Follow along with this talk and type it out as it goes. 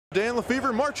Dan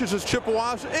Lefevre marches his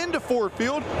Chippewas into Ford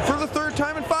Field for the third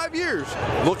time in 5 years,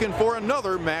 looking for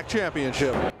another MAC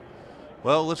championship.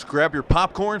 Well, let's grab your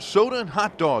popcorn, soda, and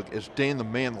hot dog as Dan the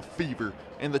Man Lefevre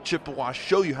and the Chippewas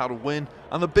show you how to win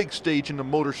on the big stage in the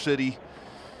Motor City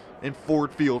in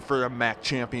Ford Field for a MAC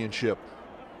championship.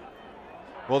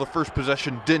 Well, the first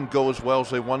possession didn't go as well as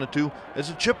they wanted to, as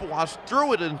the Chippewas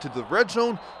throw it into the red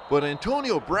zone, but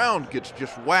Antonio Brown gets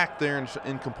just whacked there in an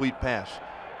incomplete pass.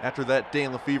 After that,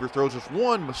 Dan Lefevre throws us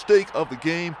one mistake of the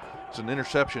game. It's an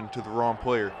interception to the wrong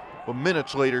player. But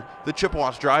minutes later, the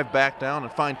Chippewas drive back down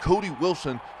and find Cody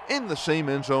Wilson in the same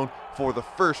end zone for the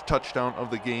first touchdown of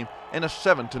the game and a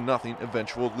 7-0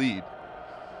 eventual lead.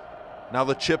 Now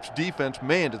the Chips defense,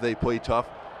 man, did they play tough.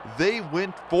 They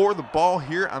went for the ball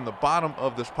here on the bottom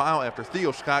of this pile after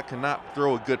Theo Scott cannot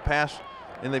throw a good pass,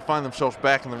 and they find themselves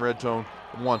back in the red zone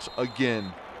once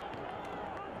again.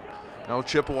 Now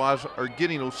Chippewas are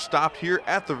getting stopped here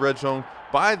at the red zone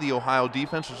by the Ohio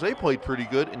defense as they played pretty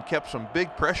good and kept some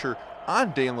big pressure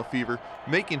on Dan Lefevre,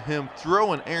 making him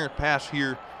throw an errant pass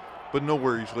here. But no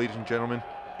worries, ladies and gentlemen.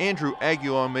 Andrew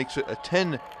Aguilar makes it a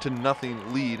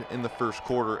 10-0 lead in the first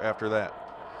quarter after that.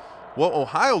 Well,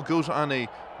 Ohio goes on a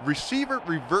receiver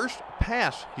reverse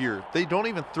pass here. They don't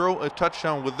even throw a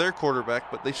touchdown with their quarterback,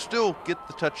 but they still get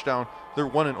the touchdown, their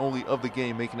one and only of the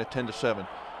game, making it 10-7.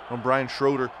 And Brian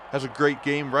Schroeder has a great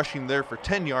game rushing there for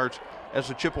 10 yards as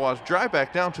the Chippewas drive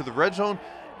back down to the red zone,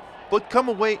 but come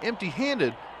away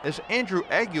empty-handed as Andrew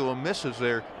Aguilar misses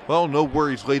there. Well, no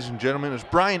worries, ladies and gentlemen, as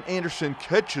Brian Anderson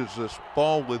catches this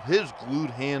ball with his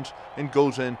glued hands and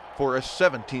goes in for a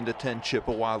 17-10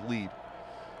 Chippewa lead.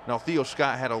 Now, Theo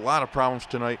Scott had a lot of problems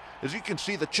tonight. As you can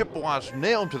see, the Chippewas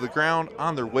nailed to the ground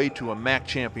on their way to a MAC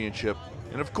championship.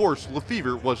 And of course,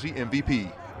 Lefevre was the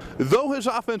MVP. Though his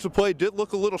offensive play did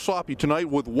look a little sloppy tonight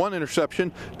with one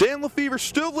interception, Dan Lefevre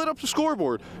still lit up the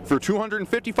scoreboard for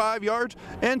 255 yards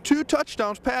and 2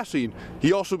 touchdowns passing.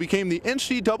 He also became the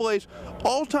NCAA's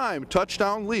all-time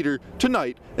touchdown leader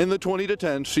tonight in the 20-10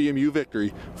 CMU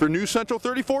victory. For News Central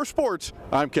 34 Sports,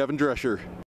 I'm Kevin Drescher.